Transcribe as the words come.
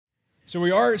So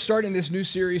we are starting this new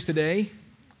series today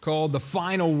called The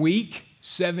Final Week,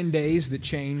 7 Days That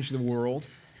Changed the World.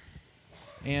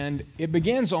 And it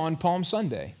begins on Palm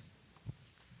Sunday,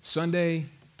 Sunday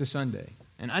to Sunday.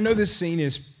 And I know this scene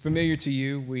is familiar to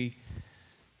you. We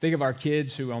think of our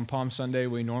kids who on Palm Sunday,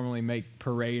 we normally make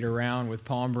parade around with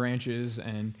palm branches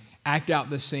and act out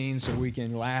the scene so we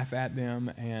can laugh at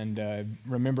them and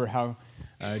remember how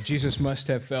Jesus must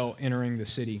have felt entering the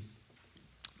city.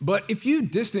 But if you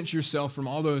distance yourself from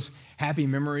all those happy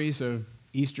memories of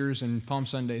Easters and Palm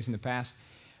Sundays in the past,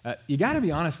 you got to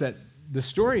be honest that the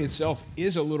story itself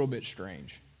is a little bit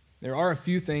strange. There are a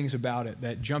few things about it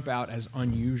that jump out as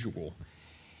unusual.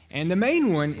 And the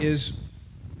main one is,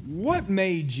 what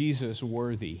made Jesus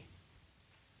worthy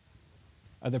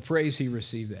of the praise he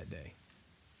received that day?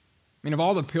 I mean, of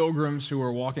all the pilgrims who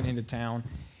were walking into town,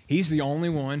 he's the only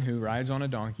one who rides on a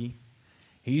donkey.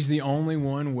 He's the only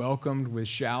one welcomed with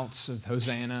shouts of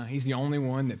Hosanna. He's the only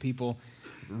one that people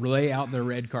lay out their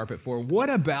red carpet for. What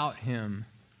about him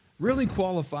really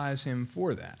qualifies him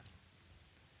for that?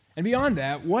 And beyond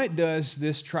that, what does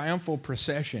this triumphal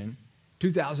procession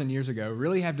 2,000 years ago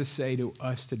really have to say to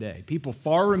us today? People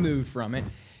far removed from it,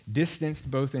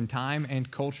 distanced both in time and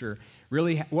culture.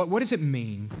 Really, what does it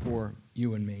mean for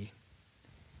you and me?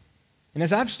 And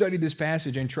as I've studied this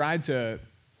passage and tried to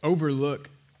overlook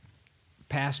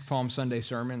past Palm Sunday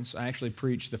sermons, I actually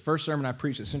preached, the first sermon I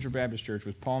preached at Central Baptist Church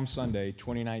was Palm Sunday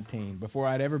 2019, before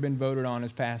I'd ever been voted on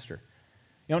as pastor.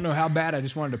 You don't know how bad I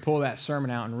just wanted to pull that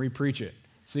sermon out and re-preach it.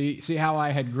 See how I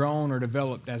had grown or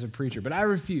developed as a preacher. But I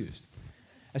refused.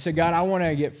 I said, God, I want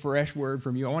to get fresh word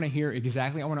from you. I want to hear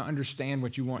exactly, I want to understand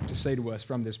what you want to say to us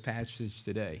from this passage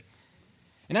today.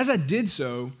 And as I did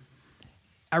so,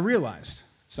 I realized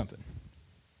something.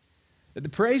 That the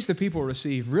praise the people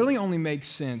received really only makes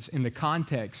sense in the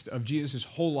context of Jesus'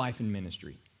 whole life and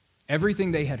ministry.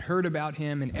 Everything they had heard about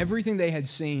him and everything they had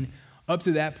seen up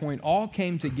to that point all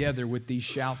came together with these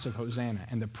shouts of Hosanna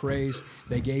and the praise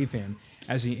they gave him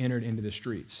as he entered into the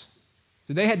streets.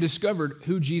 So they had discovered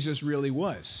who Jesus really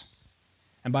was.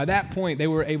 And by that point, they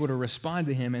were able to respond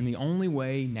to him in the only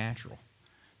way natural,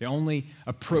 the only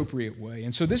appropriate way.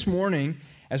 And so this morning,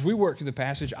 as we work through the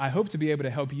passage, I hope to be able to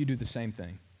help you do the same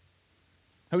thing.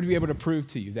 I hope to be able to prove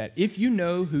to you that if you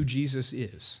know who Jesus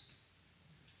is,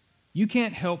 you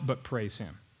can't help but praise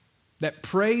him. That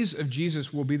praise of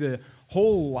Jesus will be the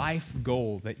whole life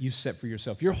goal that you set for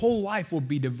yourself. Your whole life will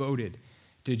be devoted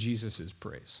to Jesus'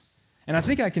 praise. And I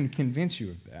think I can convince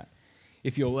you of that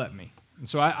if you'll let me. And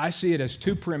so I see it as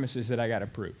two premises that I got to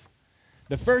prove.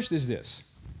 The first is this,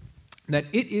 that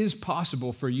it is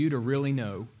possible for you to really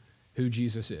know who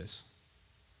Jesus is.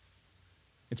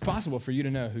 It's possible for you to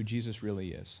know who Jesus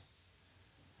really is.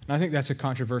 And I think that's a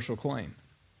controversial claim.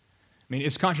 I mean,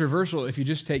 it's controversial if you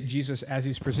just take Jesus as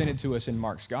he's presented to us in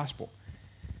Mark's gospel.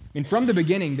 I mean, from the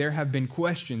beginning, there have been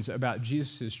questions about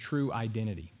Jesus' true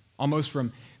identity. Almost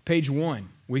from page 1,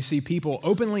 we see people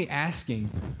openly asking,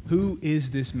 who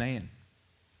is this man?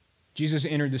 Jesus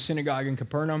entered the synagogue in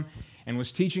Capernaum and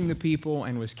was teaching the people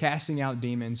and was casting out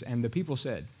demons, and the people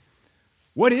said,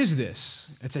 what is this?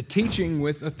 It's a teaching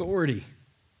with authority.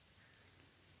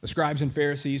 The scribes and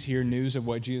Pharisees hear news of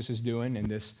what Jesus is doing in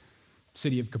this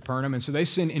city of Capernaum, and so they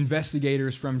send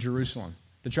investigators from Jerusalem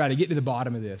to try to get to the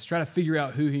bottom of this, try to figure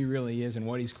out who he really is and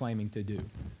what he's claiming to do.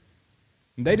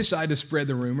 And they decide to spread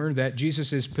the rumor that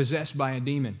Jesus is possessed by a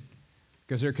demon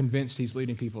because they're convinced he's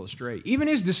leading people astray. Even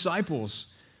his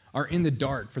disciples are in the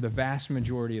dark for the vast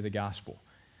majority of the gospel.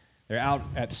 They're out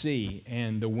at sea,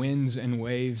 and the winds and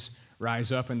waves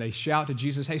rise up, and they shout to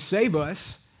Jesus, hey, save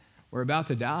us, we're about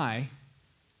to die.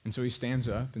 And so he stands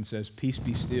up and says, peace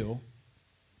be still.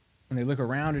 And they look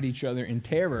around at each other in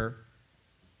terror.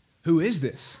 Who is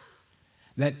this?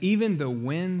 That even the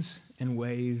winds and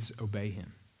waves obey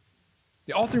him.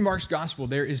 All through Mark's gospel,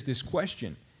 there is this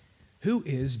question. Who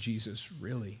is Jesus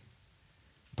really?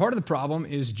 Part of the problem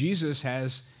is Jesus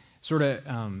has sort of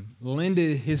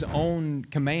lended his own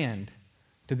command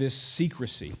to this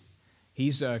secrecy.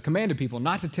 He's commanded people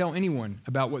not to tell anyone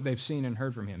about what they've seen and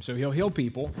heard from him. So he'll heal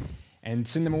people and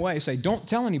send them away, say, don't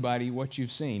tell anybody what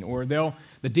you've seen. Or the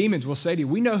demons will say to you,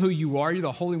 we know who you are, you're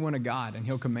the Holy One of God, and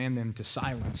he'll command them to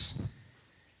silence.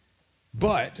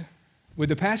 But with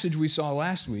the passage we saw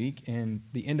last week in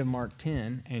the end of Mark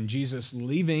 10, and Jesus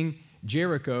leaving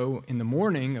Jericho in the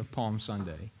morning of Palm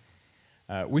Sunday,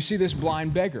 we see this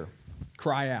blind beggar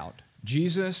cry out,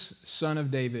 Jesus, Son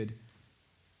of David,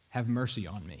 have mercy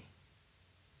on me.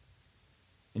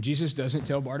 And Jesus doesn't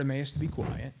tell Bartimaeus to be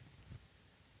quiet.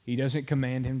 He doesn't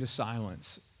command him to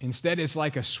silence. Instead, it's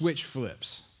like a switch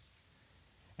flips.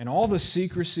 And all the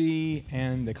secrecy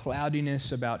and the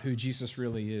cloudiness about who Jesus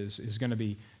really is going to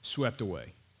be swept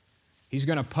away. He's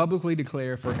going to publicly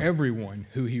declare for everyone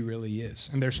who he really is.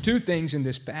 And there's two things in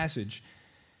this passage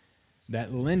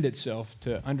that lend itself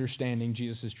to understanding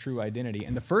Jesus' true identity.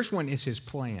 And the first one is his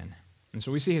plan. And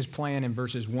so we see his plan in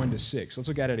verses 1 to 6. Let's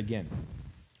look at it again.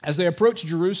 As they approached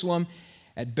Jerusalem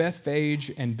at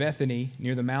Bethphage and Bethany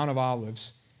near the Mount of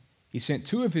Olives, he sent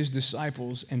two of his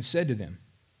disciples and said to them,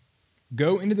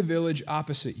 "Go into the village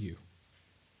opposite you,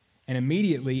 and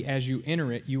immediately as you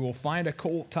enter it, you will find a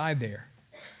colt tied there,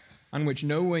 on which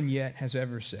no one yet has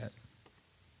ever sat.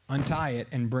 Untie it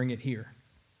and bring it here.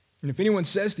 And if anyone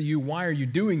says to you, 'Why are you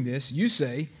doing this?' you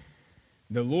say,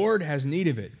 'The Lord has need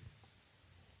of it,'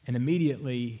 and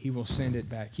immediately he will send it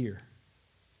back here."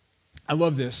 I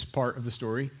love this part of the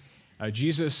story.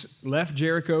 Jesus left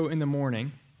Jericho in the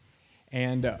morning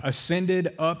and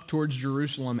ascended up towards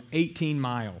Jerusalem 18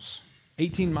 miles.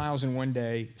 18 miles in one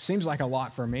day seems like a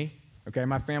lot for me. Okay,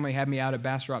 my family had me out at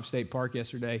Bastrop State Park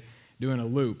yesterday doing a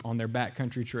loop on their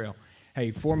backcountry trail. Hey,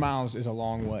 4 miles is a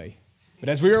long way. But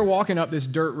as we were walking up this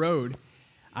dirt road,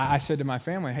 I said to my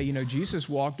family, hey, Jesus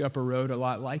walked up a road a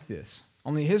lot like this.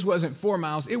 Only his wasn't 4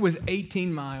 miles, it was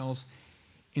 18 miles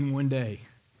in one day.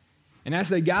 And as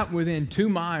they got within 2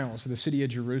 miles of the city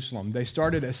of Jerusalem, they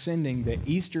started ascending the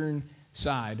eastern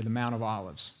side of the Mount of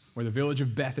Olives, where the village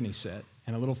of Bethany sat,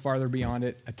 and a little farther beyond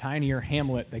it, a tinier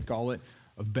hamlet, they call it,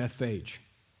 of Bethphage.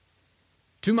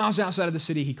 2 miles outside of the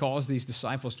city, he calls these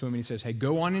disciples to him and he says, hey,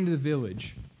 go on into the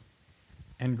village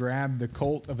and grab the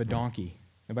colt of a donkey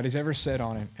nobody's ever sat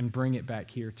on it and bring it back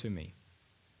here to me.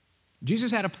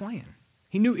 Jesus had a plan.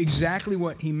 He knew exactly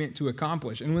what he meant to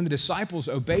accomplish. And when the disciples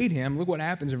obeyed him, look what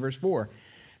happens in verse 4.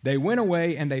 They went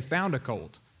away and they found a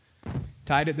colt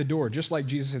tied at the door, just like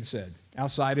Jesus had said,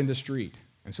 outside in the street.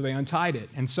 And so they untied it.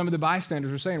 And some of the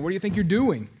bystanders were saying, what do you think you're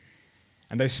doing?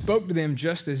 And they spoke to them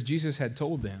just as Jesus had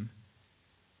told them,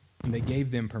 and they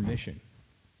gave them permission.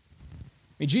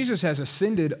 Jesus has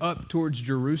ascended up towards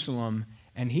Jerusalem,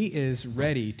 and he is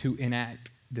ready to enact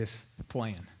this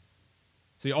plan.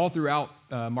 See, all throughout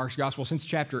Mark's gospel, since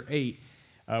chapter 8,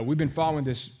 we've been following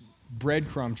this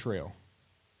breadcrumb trail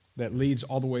that leads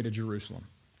all the way to Jerusalem.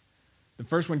 The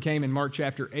first one came in Mark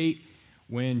chapter 8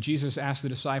 when Jesus asked the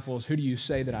disciples, who do you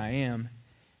say that I am?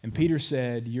 And Peter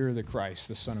said, you're the Christ,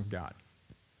 the Son of God.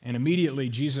 And immediately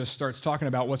Jesus starts talking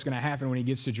about what's going to happen when he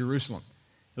gets to Jerusalem.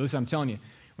 Listen, I'm telling you,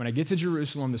 when I get to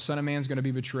Jerusalem, the Son of Man is going to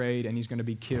be betrayed and he's going to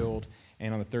be killed,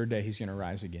 and on the third day he's going to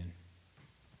rise again.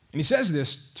 And he says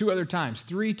this 2 other times,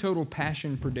 3 total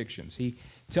passion predictions. He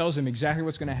tells him exactly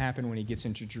what's going to happen when he gets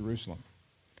into Jerusalem.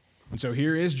 And so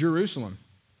here is Jerusalem,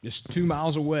 just 2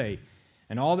 miles away,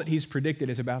 and all that he's predicted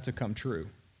is about to come true.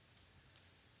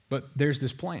 But there's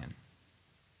this plan.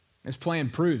 This plan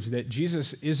proves that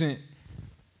Jesus isn't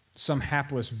some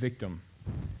hapless victim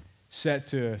set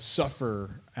to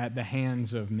suffer at the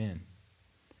hands of men.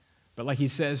 But like he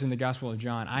says in the Gospel of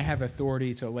John, I have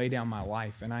authority to lay down my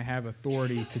life, and I have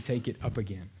authority to take it up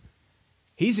again.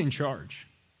 He's in charge.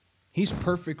 He's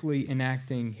perfectly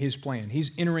enacting his plan.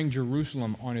 He's entering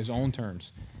Jerusalem on his own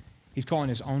terms. He's calling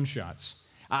his own shots.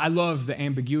 I love the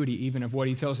ambiguity even of what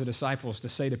he tells the disciples to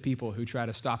say to people who try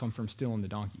to stop him from stealing the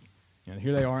donkey.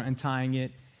 Here they are untying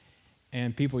it,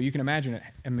 and people, you can imagine it.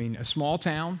 I mean, a small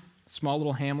town, small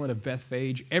little hamlet of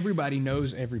Bethphage, everybody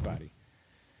knows everybody.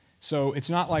 So it's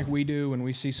not like we do when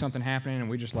we see something happening and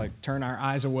we just like turn our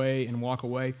eyes away and walk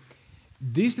away.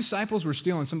 These disciples were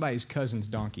stealing somebody's cousin's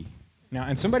donkey. Now,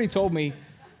 and somebody told me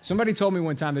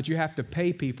one time that you have to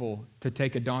pay people to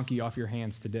take a donkey off your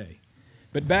hands today.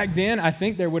 But back then, I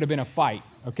think there would have been a fight,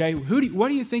 okay? What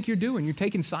do you think you're doing? You're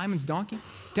taking Simon's donkey?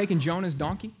 Taking Jonah's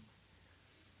donkey?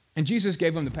 And Jesus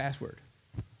gave them the password.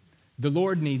 The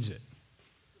Lord needs it.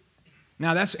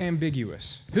 Now, that's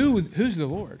ambiguous. Who's the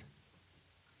Lord?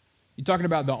 You talking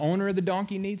about the owner of the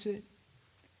donkey needs it?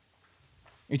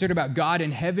 Are you talking about God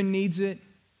in heaven needs it?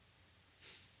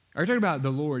 Or are you talking about the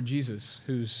Lord Jesus,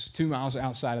 who's 2 miles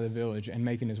outside of the village and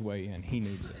making his way in? He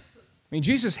needs it. I mean,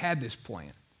 Jesus had this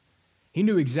plan. He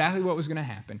knew exactly what was going to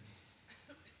happen,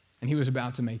 and he was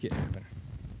about to make it happen.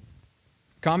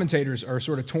 Commentators are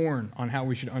sort of torn on how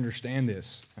we should understand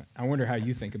this. I wonder how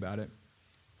you think about it.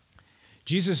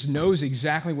 Jesus knows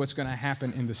exactly what's going to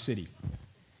happen in the city.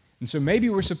 And so maybe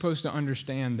we're supposed to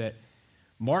understand that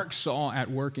Mark saw at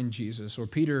work in Jesus, or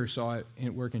Peter saw it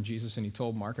at work in Jesus, and he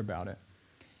told Mark about it,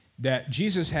 that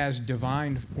Jesus has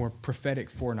divine or prophetic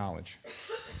foreknowledge.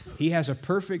 He has a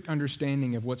perfect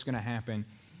understanding of what's going to happen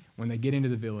when they get into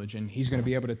the village, and he's going to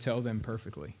be able to tell them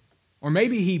perfectly. Or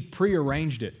maybe he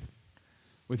prearranged it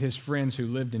with his friends who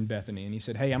lived in Bethany. And he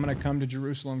said, hey, I'm going to come to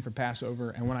Jerusalem for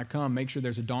Passover, and when I come, make sure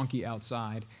there's a donkey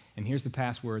outside, and here's the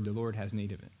password, the Lord has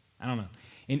need of it. I don't know.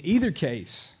 In either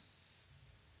case,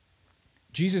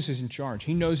 Jesus is in charge.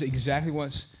 He knows exactly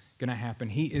what's going to happen.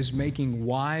 He is making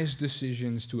wise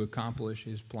decisions to accomplish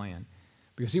his plan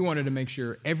because he wanted to make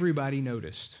sure everybody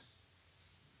noticed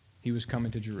he was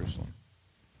coming to Jerusalem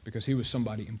because he was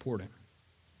somebody important.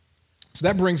 So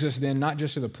that brings us then not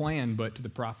just to the plan, but to the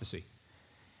prophecy.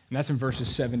 And that's in verses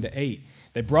 7 to 8.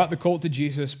 They brought the colt to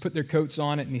Jesus, put their coats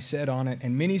on it, and he sat on it.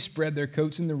 And many spread their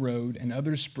coats in the road, and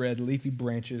others spread leafy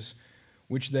branches,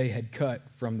 which they had cut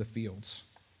from the fields.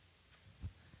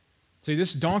 See,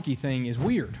 this donkey thing is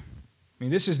weird. I mean,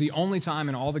 this is the only time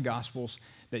in all the Gospels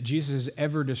that Jesus is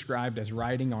ever described as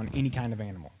riding on any kind of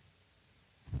animal.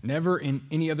 Never in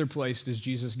any other place does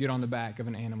Jesus get on the back of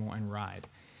an animal and ride.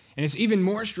 And it's even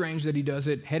more strange that he does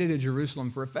it headed to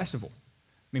Jerusalem for a festival.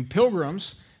 I mean,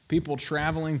 pilgrims, people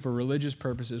traveling for religious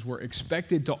purposes, were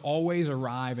expected to always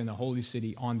arrive in the holy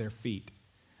city on their feet,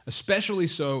 especially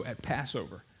so at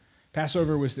Passover.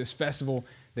 Passover was this festival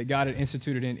that God had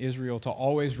instituted in Israel to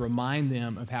always remind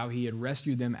them of how he had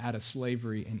rescued them out of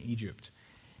slavery in Egypt.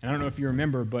 And I don't know if you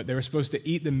remember, but they were supposed to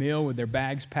eat the meal with their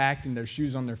bags packed and their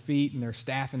shoes on their feet and their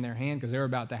staff in their hand because they were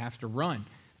about to have to run.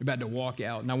 They're about to walk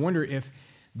out. And I wonder if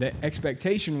the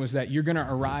expectation was that you're going to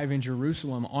arrive in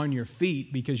Jerusalem on your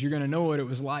feet because you're going to know what it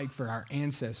was like for our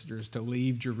ancestors to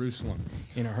leave Jerusalem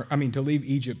to leave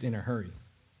Egypt in a hurry.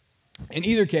 In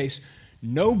either case,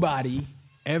 nobody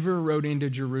ever rode into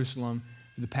Jerusalem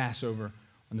for the Passover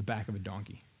on the back of a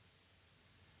donkey.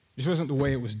 This wasn't the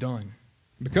way it was done.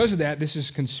 Because of that, this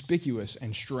is conspicuous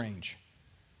and strange.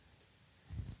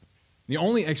 The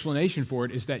only explanation for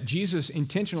it is that Jesus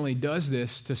intentionally does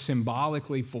this to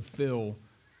symbolically fulfill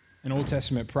an Old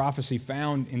Testament prophecy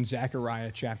found in Zechariah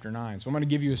chapter 9. So I'm going to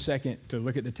give you a second to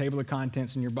look at the table of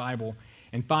contents in your Bible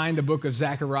and find the book of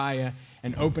Zechariah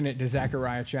and open it to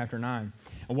Zechariah chapter 9.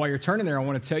 And while you're turning there, I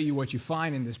want to tell you what you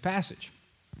find in this passage.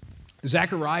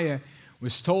 Zechariah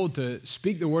was told to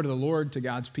speak the word of the Lord to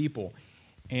God's people,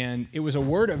 and it was a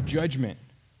word of judgment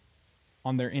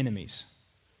on their enemies.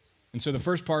 And so the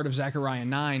first part of Zechariah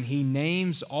 9, he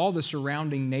names all the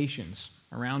surrounding nations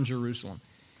around Jerusalem.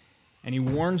 And he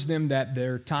warns them that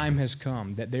their time has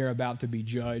come, that they're about to be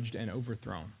judged and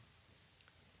overthrown.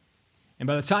 And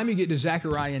by the time you get to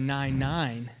Zechariah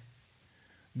 9:9,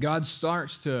 God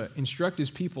starts to instruct his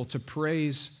people to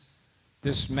praise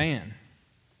this man,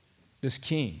 this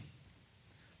king,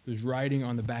 who's riding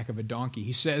on the back of a donkey.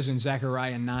 He says in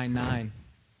Zechariah 9:9,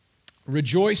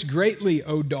 "Rejoice greatly,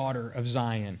 O daughter of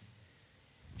Zion.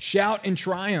 Shout in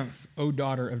triumph, O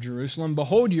daughter of Jerusalem.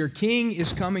 Behold, your king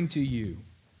is coming to you.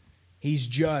 He's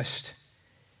just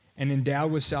and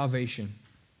endowed with salvation,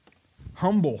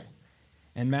 humble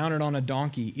and mounted on a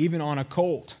donkey, even on a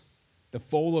colt, the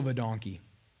foal of a donkey.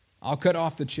 I'll cut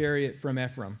off the chariot from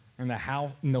Ephraim and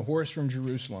the horse from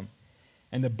Jerusalem,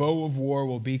 and the bow of war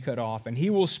will be cut off, and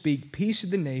he will speak peace to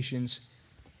the nations,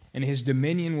 and his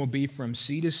dominion will be from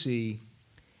sea to sea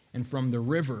and from the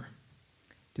river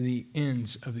to the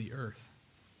ends of the earth."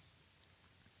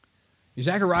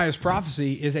 Zechariah's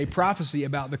prophecy is a prophecy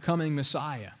about the coming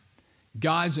Messiah,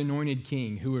 God's anointed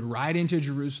king, who would ride into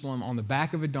Jerusalem on the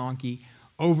back of a donkey,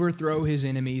 overthrow his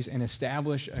enemies, and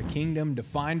establish a kingdom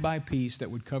defined by peace that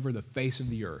would cover the face of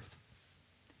the earth.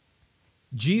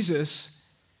 Jesus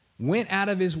went out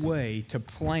of his way to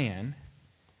plan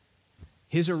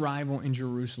his arrival in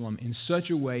Jerusalem in such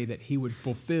a way that he would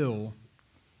fulfill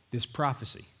this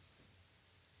prophecy.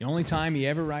 The only time he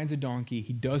ever rides a donkey,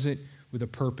 he does it with a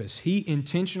purpose. He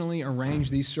intentionally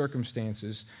arranged these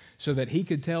circumstances so that he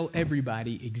could tell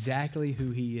everybody exactly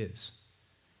who he is.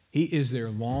 He is their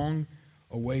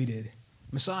long-awaited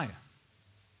Messiah.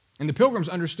 And the pilgrims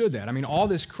understood that. I mean, all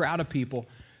this crowd of people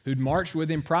who'd marched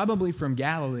with him, probably from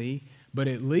Galilee, but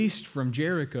at least from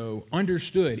Jericho,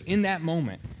 understood in that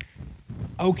moment,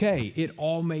 okay, it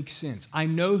all makes sense. I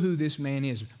know who this man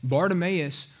is.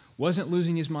 Bartimaeus wasn't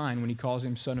losing his mind when he calls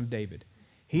him Son of David.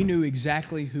 He knew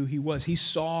exactly who he was. He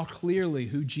saw clearly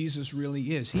who Jesus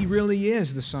really is. He really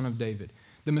is the Son of David,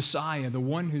 the Messiah, the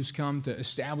one who's come to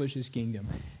establish his kingdom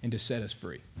and to set us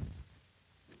free.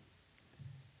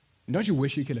 And don't you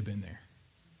wish you could have been there?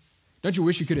 Don't you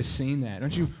wish you could have seen that?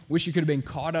 Don't you wish you could have been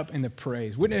caught up in the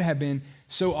praise? Wouldn't it have been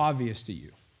so obvious to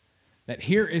you that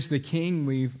here is the king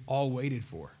we've all waited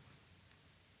for?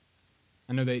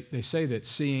 I know they say that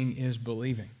seeing is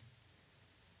believing.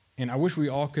 And I wish we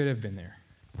all could have been there.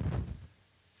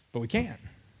 But we can't.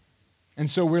 And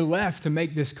so we're left to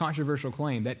make this controversial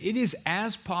claim that it is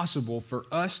as possible for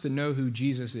us to know who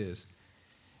Jesus is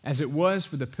as it was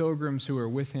for the pilgrims who were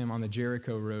with him on the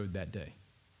Jericho road that day.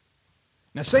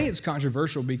 Now, say it's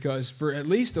controversial because for at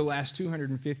least the last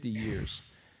 250 years,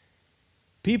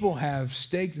 people have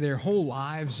staked their whole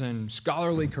lives and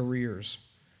scholarly careers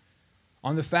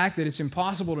on the fact that it's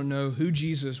impossible to know who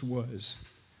Jesus was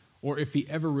or if he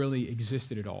ever really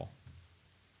existed at all.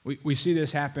 We see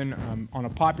this happen on a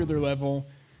popular level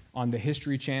on the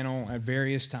History Channel at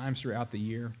various times throughout the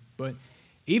year. But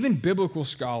even biblical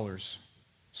scholars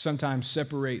sometimes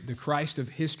separate the Christ of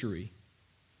history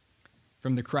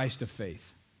from the Christ of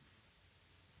faith.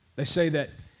 They say that,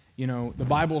 the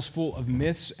Bible is full of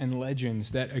myths and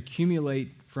legends that accumulate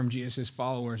from Jesus'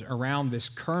 followers around this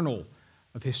kernel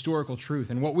of historical truth.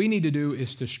 And what we need to do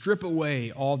is to strip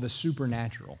away all the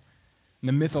supernatural and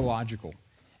the mythological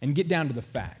and get down to the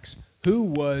facts. Who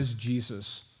was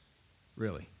Jesus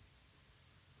really?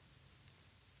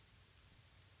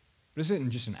 This isn't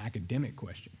just an academic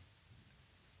question.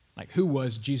 Like, who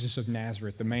was Jesus of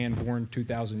Nazareth, the man born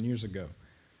 2,000 years ago?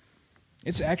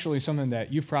 It's actually something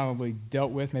that you've probably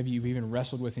dealt with, maybe you've even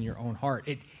wrestled with in your own heart.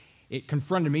 It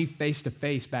confronted me face to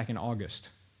face back in August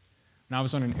when I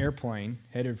was on an airplane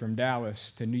headed from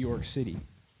Dallas to New York City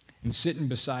and sitting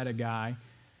beside a guy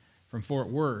from Fort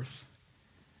Worth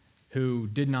who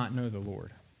did not know the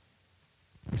Lord.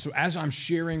 And so as I'm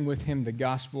sharing with him the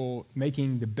gospel,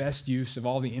 making the best use of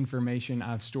all the information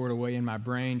I've stored away in my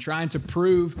brain, trying to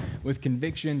prove with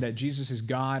conviction that Jesus is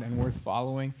God and worth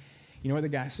following, you know what the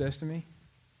guy says to me?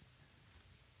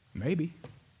 Maybe.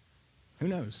 Who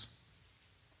knows?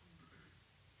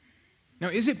 Now,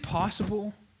 is it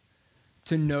possible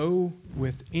to know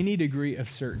with any degree of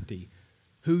certainty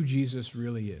who Jesus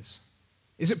really is?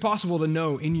 Is it possible to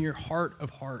know in your heart of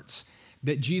hearts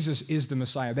that Jesus is the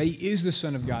Messiah, that he is the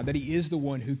Son of God, that he is the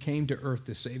one who came to earth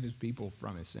to save his people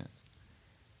from his sins?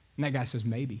 And that guy says,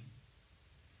 maybe.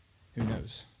 Who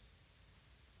knows?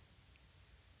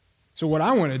 So what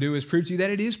I want to do is prove to you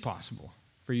that it is possible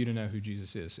for you to know who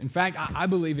Jesus is. In fact, I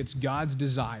believe it's God's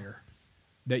desire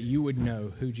that you would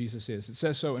know who Jesus is. It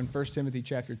says so in 1 Timothy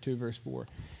chapter 2, verse 4,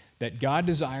 that God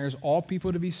desires all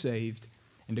people to be saved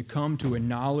and to come to a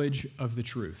knowledge of the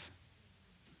truth.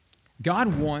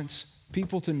 God wants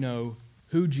people to know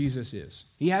who Jesus is.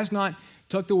 He has not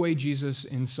tucked away Jesus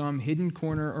in some hidden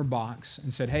corner or box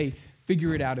and said, hey,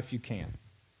 figure it out if you can.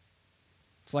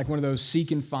 It's like one of those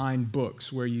seek and find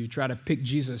books where you try to pick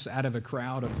Jesus out of a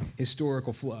crowd of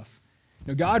historical fluff.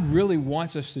 Now, God really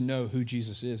wants us to know who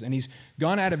Jesus is, and he's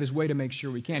gone out of his way to make sure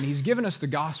we can. He's given us the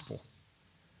gospel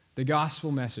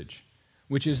message,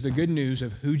 which is the good news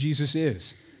of who Jesus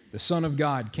is. The Son of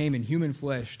God came in human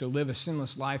flesh to live a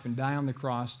sinless life and die on the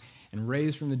cross and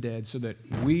raise from the dead so that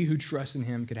we who trust in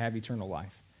him could have eternal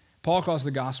life. Paul calls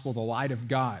the gospel the light of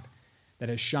God that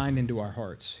has shined into our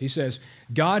hearts. He says,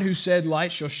 God who said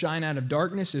light shall shine out of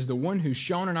darkness is the one who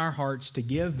shone in our hearts to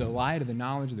give the light of the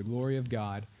knowledge of the glory of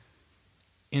God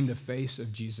in the face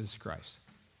of Jesus Christ.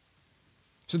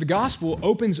 So the gospel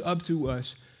opens up to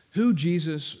us who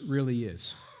Jesus really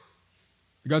is.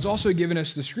 God's also given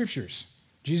us the scriptures.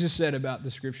 Jesus said about the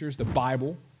scriptures, the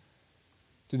Bible,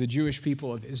 to the Jewish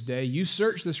people of his day, you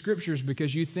search the scriptures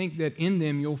because you think that in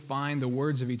them you'll find the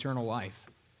words of eternal life.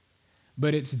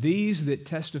 But it's these that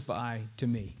testify to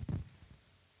me.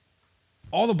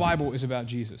 All the Bible is about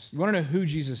Jesus. You want to know who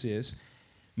Jesus is?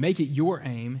 Make it your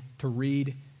aim to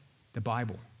read the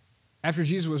Bible. After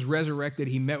Jesus was resurrected,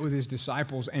 he met with his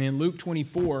disciples, and in Luke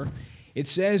 24, it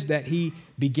says that he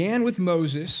began with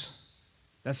Moses,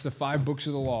 that's the 5 books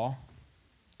of the law,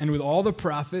 and with all the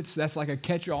prophets, that's like a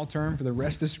catch-all term for the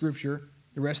rest of Scripture,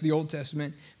 the rest of the Old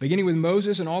Testament. Beginning with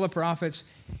Moses and all the prophets,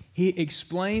 he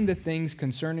explained the things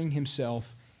concerning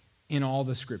himself in all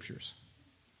the Scriptures.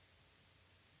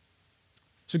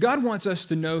 So God wants us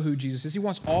to know who Jesus is. He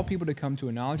wants all people to come to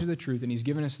a knowledge of the truth, and he's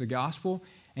given us the gospel,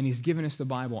 and he's given us the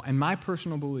Bible. And my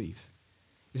personal belief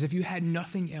is if you had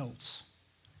nothing else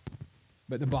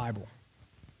but the Bible,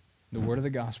 the word of the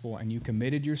gospel, and you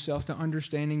committed yourself to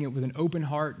understanding it with an open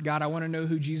heart, God, I want to know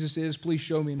who Jesus is. Please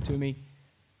show him to me,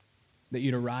 that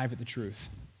you'd arrive at the truth.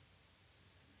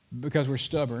 Because we're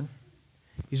stubborn,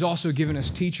 he's also given us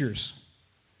teachers,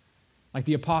 like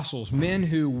the apostles, men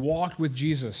who walked with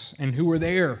Jesus and who were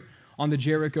there on the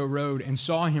Jericho road and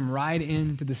saw him ride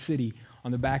into the city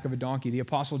on the back of a donkey. The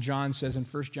apostle John says in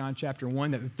 1 John chapter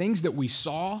 1 that the things that we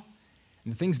saw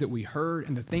and the things that we heard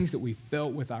and the things that we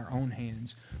felt with our own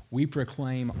hands, we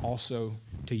proclaim also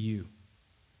to you.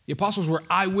 The apostles were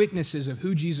eyewitnesses of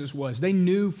who Jesus was. They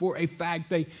knew for a fact.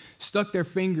 They stuck their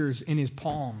fingers in his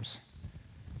palms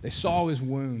They saw his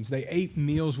wounds. They ate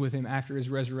meals with him after his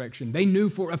resurrection. They knew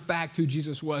for a fact who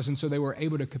Jesus was, and so they were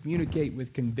able to communicate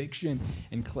with conviction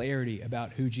and clarity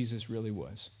about who Jesus really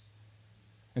was.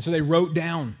 And so they wrote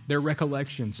down their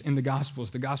recollections in the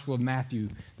Gospels, the Gospel of Matthew,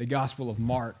 the Gospel of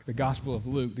Mark, the Gospel of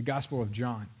Luke, the Gospel of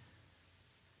John.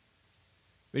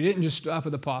 But he didn't just stop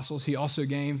with apostles. He also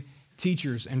gave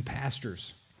teachers and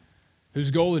pastors whose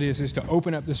goal it is to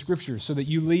open up the Scriptures so that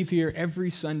you leave here every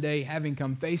Sunday having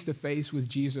come face to face with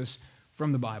Jesus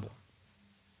from the Bible.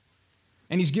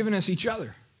 And he's given us each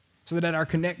other so that at our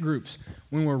connect groups,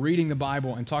 when we're reading the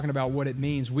Bible and talking about what it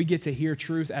means, we get to hear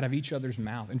truth out of each other's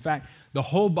mouth. In fact, the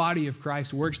whole body of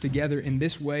Christ works together in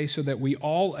this way so that we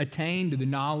all attain to the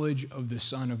knowledge of the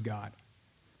Son of God.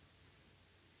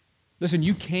 Listen,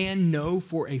 you can know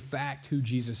for a fact who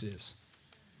Jesus is.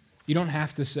 You don't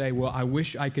have to say, well, I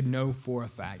wish I could know for a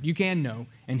fact. You can know,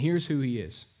 and here's who he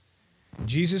is.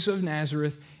 Jesus of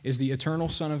Nazareth is the eternal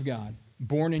Son of God,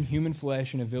 born in human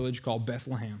flesh in a village called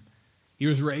Bethlehem. He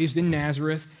was raised in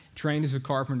Nazareth, trained as a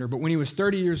carpenter, but when he was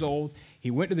 30 years old, he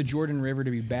went to the Jordan River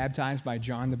to be baptized by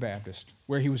John the Baptist,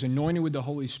 where he was anointed with the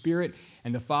Holy Spirit,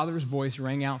 and the Father's voice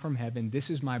rang out from heaven, "This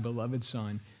is my beloved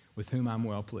Son, with whom I'm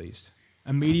well pleased."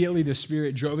 Immediately the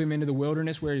Spirit drove him into the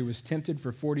wilderness where he was tempted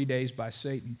for 40 days by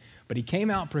Satan. But he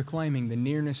came out proclaiming the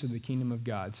nearness of the kingdom of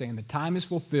God, saying, "The time is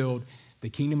fulfilled,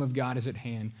 the kingdom of God is at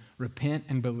hand. Repent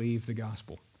and believe the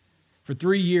gospel." For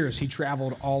 3 years he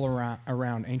traveled all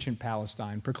around ancient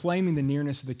Palestine, proclaiming the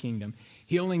nearness of the kingdom,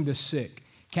 healing the sick,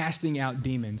 casting out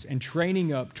demons, and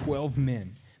training up 12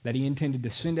 men that he intended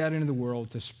to send out into the world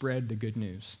to spread the good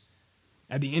news.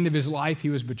 At the end of his life, he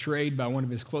was betrayed by one of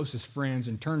his closest friends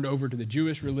and turned over to the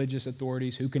Jewish religious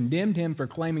authorities who condemned him for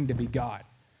claiming to be God.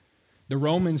 The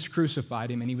Romans crucified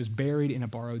him, and he was buried in a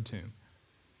borrowed tomb.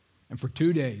 And for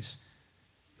 2 days,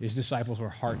 his disciples were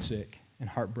heartsick and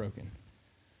heartbroken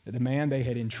that the man they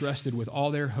had entrusted with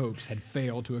all their hopes had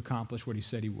failed to accomplish what he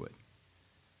said he would.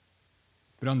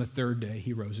 But on the third day,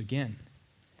 he rose again.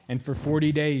 And for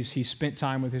 40 days, he spent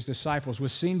time with his disciples,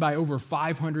 was seen by over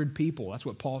 500 people. That's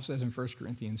what Paul says in 1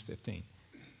 Corinthians 15.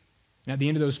 And at the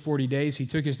end of those 40 days, he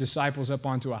took his disciples up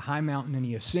onto a high mountain and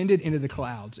he ascended into the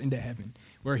clouds, into heaven,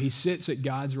 where he sits at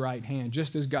God's right hand,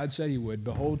 just as God said he would.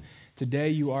 "Behold, today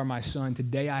you are my son.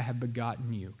 Today I have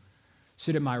begotten you.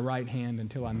 Sit at my right hand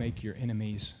until I make your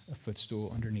enemies a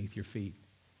footstool underneath your feet."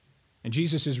 And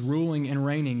Jesus is ruling and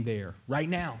reigning there right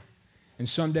now. And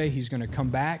someday he's going to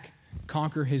come back,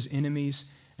 conquer his enemies,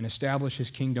 and establish his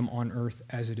kingdom on earth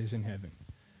as it is in heaven.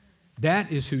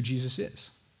 That is who Jesus is.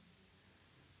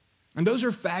 And those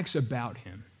are facts about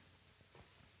him.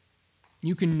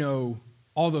 You can know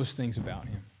all those things about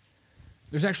him.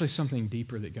 There's actually something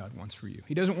deeper that God wants for you.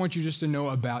 He doesn't want you just to know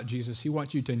about Jesus. He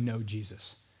wants you to know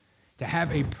Jesus, to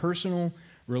have a personal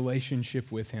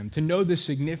relationship with him, to know the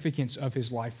significance of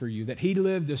his life for you, that he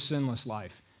lived a sinless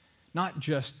life, not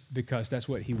just because that's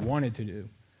what he wanted to do,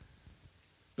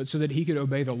 but so that he could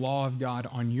obey the law of God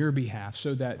on your behalf,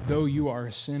 so that though you are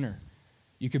a sinner,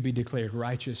 you could be declared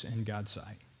righteous in God's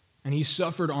sight. And he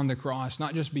suffered on the cross,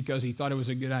 not just because he thought it was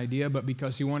a good idea, but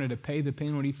because he wanted to pay the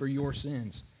penalty for your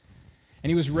sins. And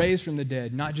he was raised from the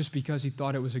dead, not just because he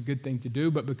thought it was a good thing to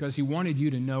do, but because he wanted you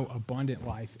to know abundant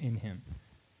life in him.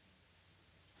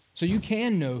 So you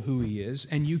can know who he is,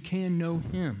 and you can know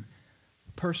him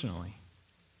personally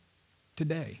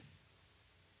today.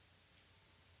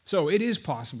 So it is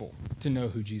possible to know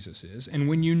who Jesus is. And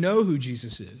when you know who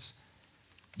Jesus is,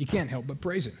 you can't help but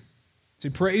praise him. See,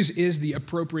 praise is the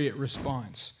appropriate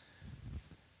response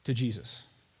to Jesus.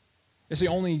 It's the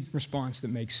only response that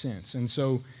makes sense. And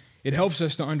so it helps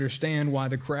us to understand why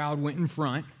the crowd went in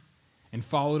front and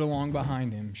followed along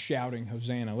behind him, shouting,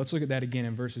 "Hosanna." Let's look at that again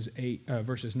in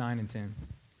verses 9 and 10.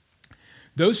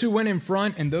 "Those who went in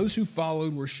front and those who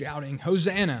followed were shouting,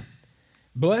 'Hosanna!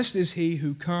 Blessed is he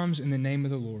who comes in the name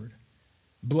of the Lord.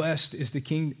 Blessed is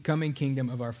the coming kingdom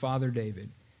of our father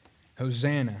David.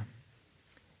 Hosanna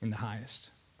in the highest.'"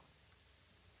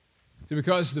 So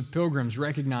because the pilgrims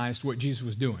recognized what Jesus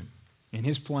was doing in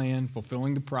his plan,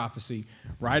 fulfilling the prophecy,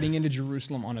 riding into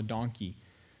Jerusalem on a donkey,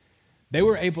 they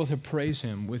were able to praise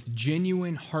him with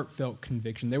genuine, heartfelt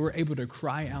conviction. They were able to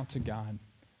cry out to God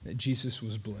that Jesus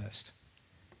was blessed.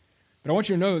 But I want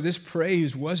you to know that this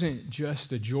praise wasn't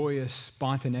just a joyous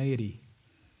spontaneity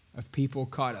of people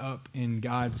caught up in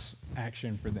God's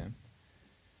action for them.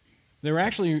 They were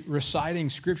actually reciting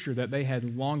scripture that they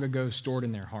had long ago stored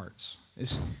in their hearts.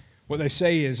 What they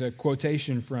say is a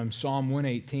quotation from Psalm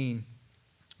 118,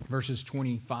 verses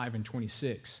 25 and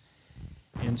 26.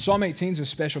 And Psalm 18 is a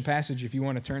special passage. If you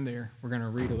want to turn there, we're going to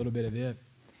read a little bit of it.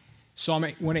 Psalm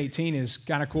 118 is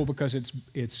kind of cool because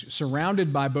it's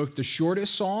surrounded by both the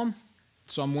shortest psalm,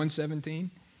 Psalm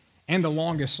 117, and the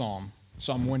longest psalm,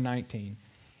 Psalm 119.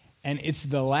 And it's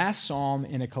the last psalm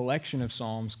in a collection of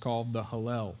psalms called the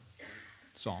Hallel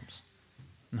Psalms.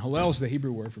 And Hallel is the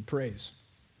Hebrew word for praise.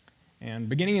 And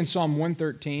beginning in Psalm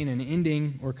 113 and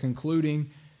ending or concluding,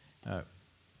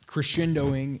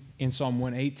 crescendoing in Psalm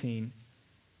 118,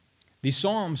 these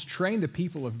psalms train the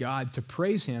people of God to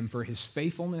praise him for his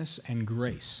faithfulness and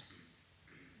grace.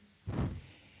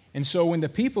 And so when the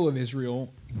people of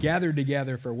Israel gathered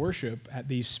together for worship at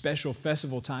these special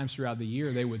festival times throughout the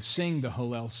year, they would sing the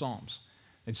Hallel Psalms.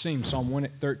 They'd sing Psalm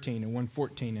 113 and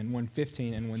 114 and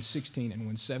 115 and 116 and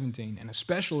 117, and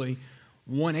especially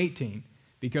 118,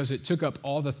 because it took up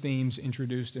all the themes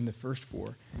introduced in the first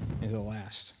four into the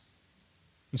last.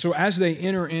 And so as they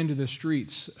enter into the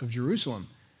streets of Jerusalem,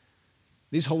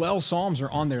 these Hallel Psalms are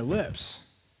on their lips.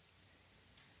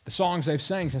 The songs they've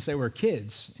sang since they were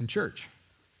kids in church.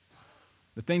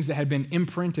 The things that had been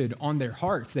imprinted on their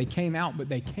hearts, they came out, but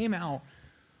they came out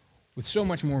with so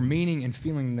much more meaning and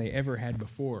feeling than they ever had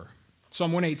before.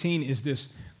 Psalm 118 is this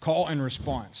call and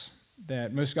response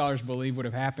that most scholars believe would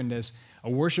have happened as a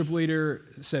worship leader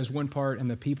says one part and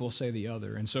the people say the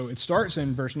other. And so it starts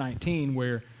in verse 19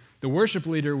 where the worship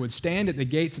leader would stand at the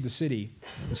gates of the city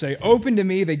and say, "Open to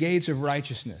me the gates of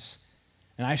righteousness,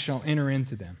 and I shall enter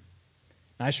into them.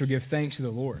 And I shall give thanks to the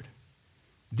Lord.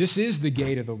 This is the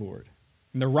gate of the Lord,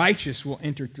 and the righteous will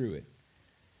enter through it.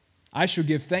 I shall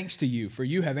give thanks to you, for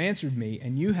you have answered me,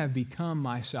 and you have become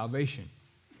my salvation."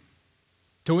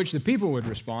 To which the people would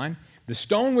respond, "The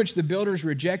stone which the builders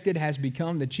rejected has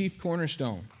become the chief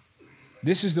cornerstone.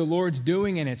 This is the Lord's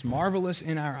doing, and it's marvelous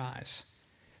in our eyes.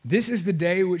 This is the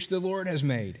day which the Lord has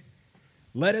made.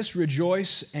 Let us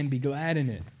rejoice and be glad in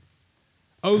it.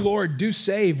 O Lord, do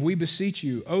save, we beseech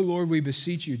you. O Lord, we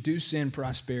beseech you, do send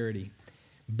prosperity.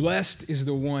 Blessed is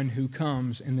the one who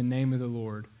comes in the name of the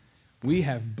Lord. We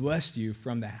have blessed you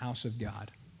from the house of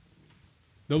God."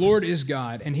 The Lord is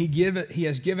God, and He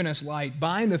has given us light.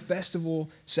 Bind the festival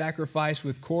sacrifice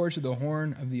with cords to the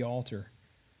horn of the altar.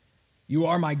 You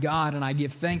are my God, and I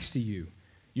give thanks to you.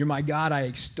 You're my God, I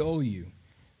extol you.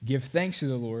 Give thanks to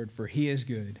the Lord, for he is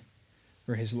good,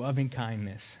 for his loving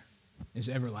kindness is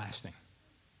everlasting.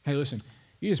 Hey, listen,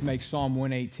 you just make Psalm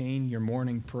 118 your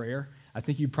morning prayer, I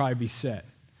think you'd probably be set,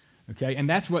 okay? And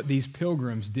that's what these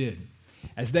pilgrims did.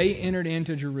 As they entered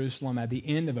into Jerusalem at the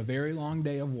end of a very long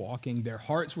day of walking, their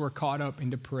hearts were caught up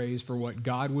into praise for what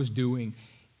God was doing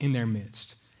in their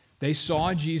midst. They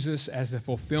saw Jesus as the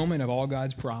fulfillment of all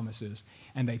God's promises,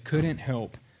 and they couldn't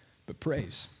help but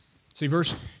praise. See,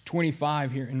 verse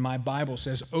 25 here in my Bible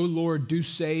says, "O Lord, do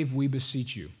save, we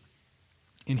beseech you."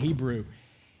 In Hebrew,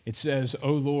 it says,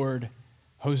 "O Lord,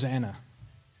 Hosanna,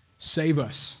 save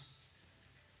us,"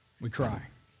 we cry.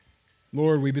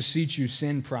 "Lord, we beseech you,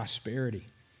 send prosperity."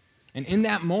 And in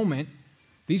that moment,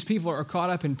 these people are caught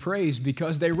up in praise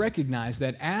because they recognize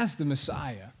that as the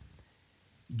Messiah,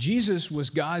 Jesus was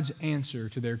God's answer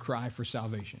to their cry for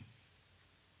salvation.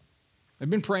 They've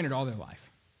been praying it all their life.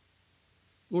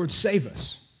 "Lord, save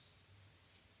us."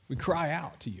 We cry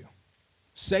out to you.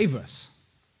 Save us.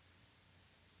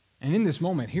 And in this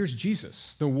moment, here's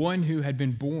Jesus, the one who had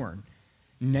been born,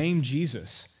 named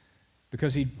Jesus,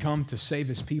 because he'd come to save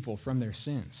his people from their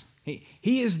sins.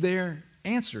 He is their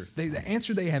answer, the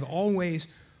answer they have always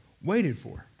waited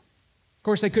for. Of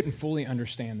course, they couldn't fully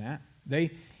understand that.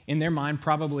 They, in their mind,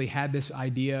 probably had this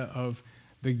idea of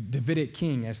the Davidic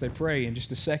king. As they pray in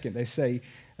just a second, they say,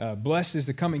 "Blessed is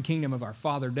the coming kingdom of our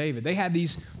father David." They had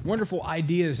these wonderful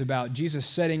ideas about Jesus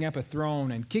setting up a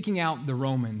throne and kicking out the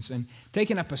Romans and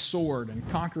taking up a sword and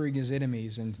conquering his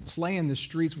enemies and slaying the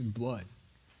streets with blood.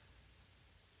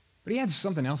 But he had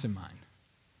something else in mind.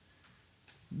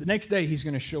 The next day, he's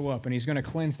going to show up and he's going to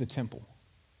cleanse the temple.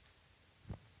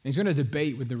 And he's going to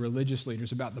debate with the religious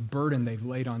leaders about the burden they've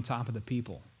laid on top of the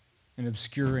people and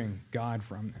obscuring God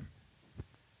from them.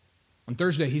 On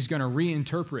Thursday, he's going to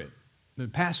reinterpret the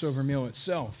Passover meal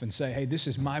itself and say, "Hey, this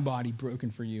is my body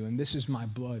broken for you, and this is my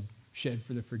blood shed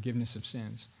for the forgiveness of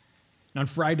sins." And on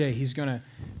Friday, he's going to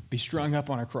be strung up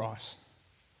on a cross.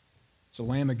 It's the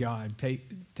Lamb of God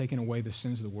taking away the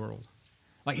sins of the world.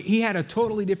 Like, he had a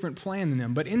totally different plan than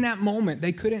them, but in that moment,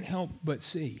 they couldn't help but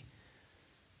see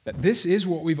that this is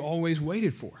what we've always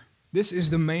waited for. This is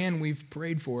the man we've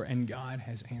prayed for, and God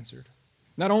has answered.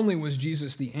 Not only was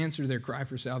Jesus the answer to their cry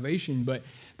for salvation, but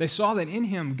they saw that in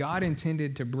him, God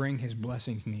intended to bring his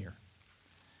blessings near.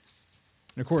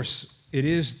 And of course, it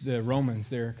is the Romans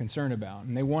they're concerned about,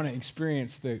 and they want to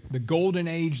experience the golden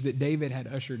age that David had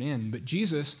ushered in. But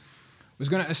Jesus was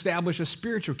going to establish a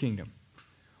spiritual kingdom,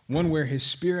 one where his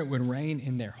Spirit would reign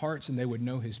in their hearts and they would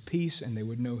know his peace and they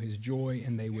would know his joy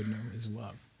and they would know his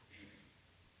love.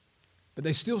 But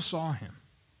they still saw him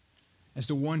as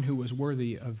the one who was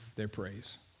worthy of their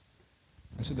praise.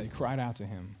 And so they cried out to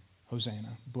him,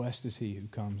 Hosanna, blessed is he who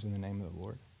comes in the name of the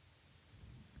Lord.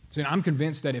 See, I'm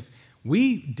convinced that if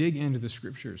we dig into the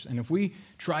Scriptures and if we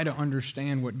try to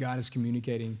understand what God is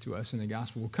communicating to us in the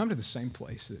gospel, we'll come to the same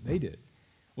place that they did.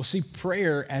 We'll see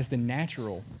prayer as the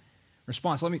natural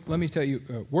response. Let me tell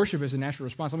you, worship as a natural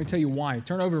response. Let me tell you why.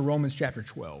 Turn over to Romans chapter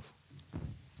 12.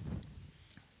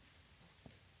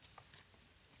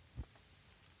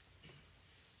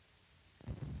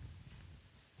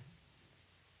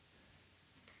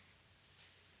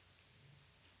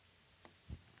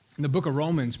 In the book of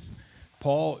Romans,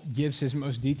 Paul gives his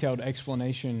most detailed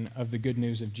explanation of the good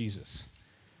news of Jesus.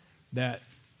 That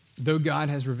though God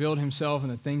has revealed himself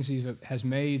and the things he has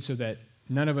made so that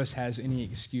none of us has any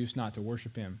excuse not to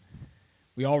worship him,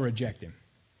 we all reject him.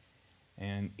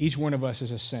 And each one of us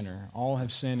is a sinner. All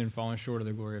have sinned and fallen short of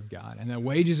the glory of God. And the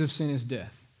wages of sin is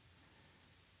death.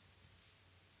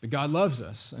 But God loves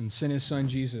us and sent his son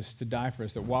Jesus to die for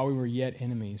us, that while we were yet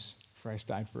enemies, Christ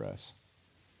died for us.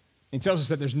 He tells us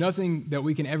that there's nothing that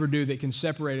we can ever do that can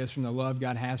separate us from the love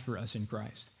God has for us in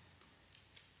Christ.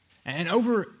 And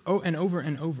over and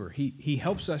over, he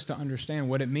helps us to understand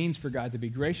what it means for God to be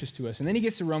gracious to us. And then he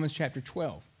gets to Romans chapter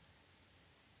 12.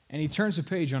 And he turns the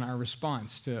page on our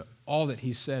response to all that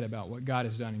he said about what God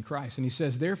has done in Christ. And he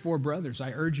says, therefore, brothers,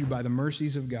 I urge you by the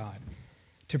mercies of God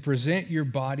to present your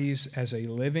bodies as a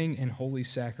living and holy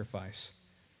sacrifice,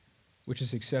 which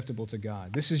is acceptable to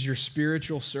God. This is your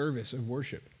spiritual service of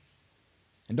worship.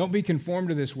 And don't be conformed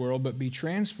to this world, but be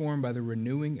transformed by the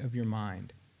renewing of your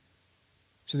mind,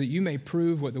 so that you may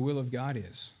prove what the will of God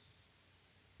is,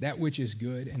 that which is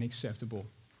good and acceptable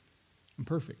and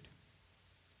perfect.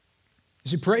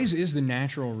 You see, praise is the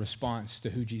natural response to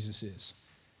who Jesus is.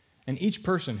 And each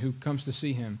person who comes to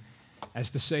see him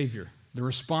as the Savior, the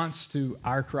response to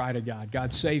our cry to God,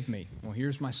 God, save me. Well,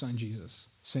 here's my son Jesus,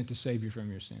 sent to save you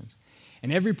from your sins.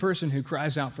 And every person who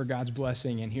cries out for God's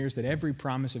blessing and hears that every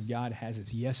promise of God has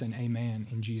its yes and amen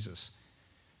in Jesus,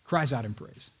 cries out in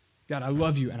praise. God, I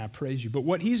love you and I praise you. But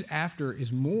what he's after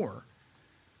is more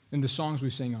than the songs we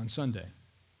sing on Sunday.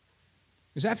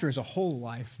 He's after is a whole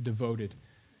life devoted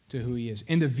to who he is.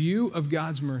 In the view of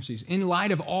God's mercies, in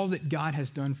light of all that God has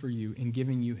done for you in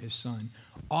giving you his son,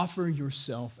 offer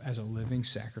yourself as a living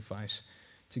sacrifice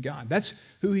to God. That's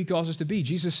who he calls us to be.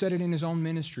 Jesus said it in his own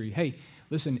ministry. Hey,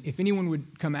 listen, if anyone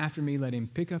would come after me, let him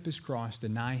pick up his cross,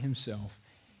 deny himself,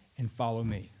 and follow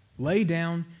me. Lay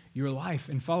down your life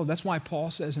and follow. That's why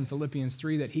Paul says in Philippians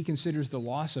 3 that he considers the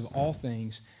loss of all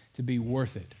things to be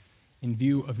worth it in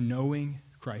view of knowing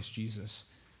Christ Jesus,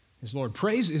 his Lord.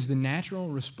 Praise is the natural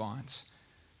response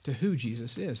to who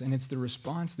Jesus is, and it's the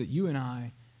response that you and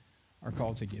I are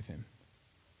called to give him.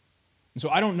 And so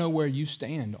I don't know where you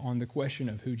stand on the question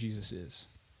of who Jesus is.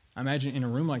 I imagine in a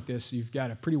room like this, you've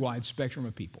got a pretty wide spectrum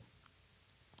of people.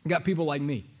 You've got people like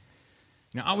me.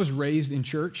 Now, I was raised in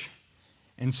church,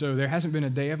 and so there hasn't been a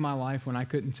day of my life when I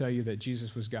couldn't tell you that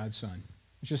Jesus was God's son.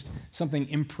 It's just something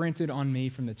imprinted on me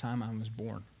from the time I was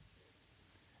born.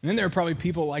 And then there are probably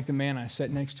people like the man I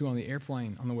sat next to on the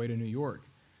airplane on the way to New York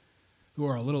who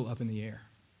are a little up in the air.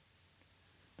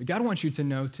 But God wants you to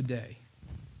know today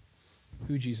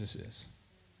who Jesus is.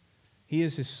 He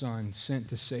is his son sent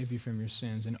to save you from your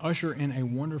sins and usher in a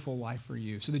wonderful life for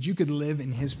you so that you could live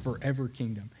in his forever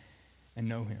kingdom and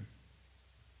know him.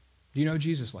 Do you know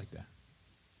Jesus like that?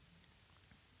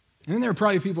 And then there are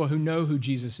probably people who know who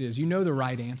Jesus is. You know the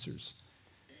right answers.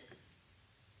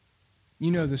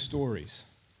 You know the stories.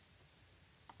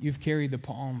 You've carried the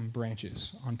palm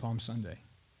branches on Palm Sunday.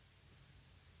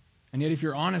 And yet if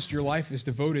you're honest, your life is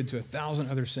devoted to 1,000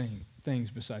 other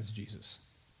things besides Jesus.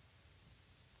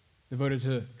 Devoted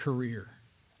to career,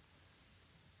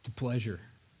 to pleasure,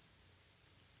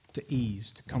 to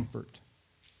ease, to comfort.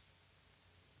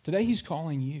 Today he's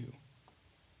calling you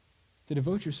to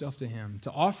devote yourself to him,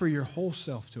 to offer your whole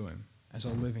self to him as a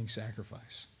living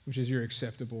sacrifice, which is your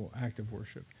acceptable act of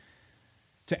worship.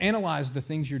 To analyze the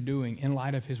things you're doing in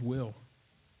light of his will,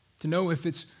 to know if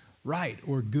it's right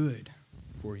or good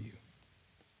for you.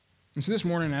 And so this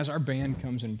morning, as our band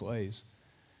comes and plays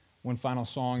one final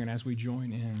song, and as we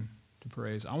join in to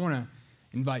praise, I want to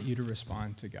invite you to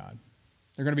respond to God.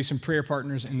 There are going to be some prayer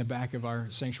partners in the back of our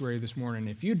sanctuary this morning.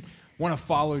 If you want to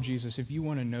follow Jesus, if you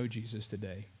want to know Jesus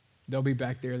today, they'll be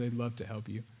back there. They'd love to help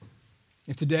you.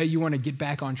 If today you want to get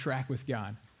back on track with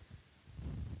God,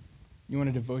 You want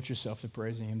to devote yourself to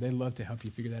praising him. They'd love to help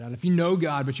you figure that out. If you know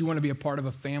God, but you want to be a part of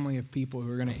a family of people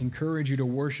who are going to encourage you to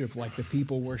worship like the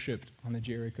people worshiped on the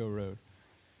Jericho Road,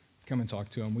 come and talk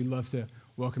to them. We'd love to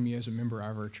welcome you as a member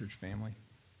of our church family.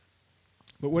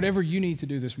 But whatever you need to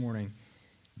do this morning,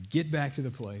 get back to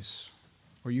the place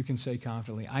where you can say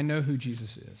confidently, I know who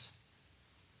Jesus is.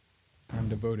 I'm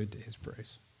devoted to his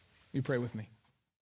praise. Will you pray with me?